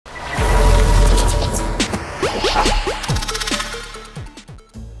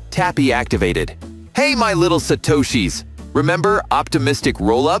Tappy activated. Hey my little Satoshis! Remember Optimistic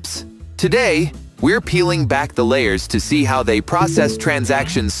Rollups? Today, we're peeling back the layers to see how they process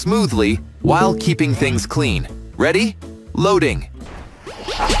transactions smoothly while keeping things clean. Ready? Loading.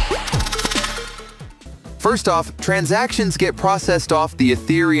 First off, transactions get processed off the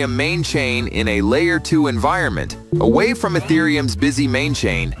Ethereum main chain in a Layer 2 environment, away from Ethereum's busy main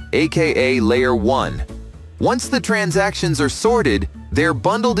chain, aka Layer 1. Once the transactions are sorted, they're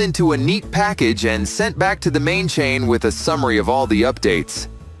bundled into a neat package and sent back to the main chain with a summary of all the updates.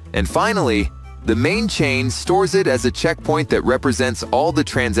 And finally, the main chain stores it as a checkpoint that represents all the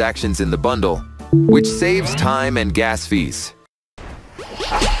transactions in the bundle, which saves time and gas fees.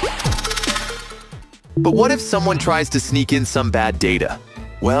 But what if someone tries to sneak in some bad data?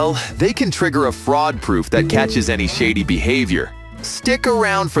 Well, they can trigger a fraud proof that catches any shady behavior. Stick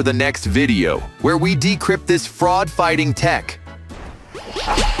around for the next video, where we decrypt this fraud-fighting tech.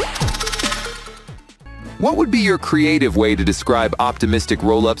 What would be your creative way to describe optimistic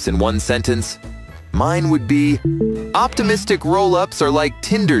rollups in one sentence? Mine would be, optimistic rollups are like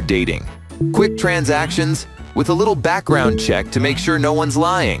Tinder dating. Quick transactions with a little background check to make sure no one's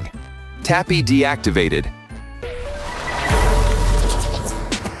lying. Tappy deactivated.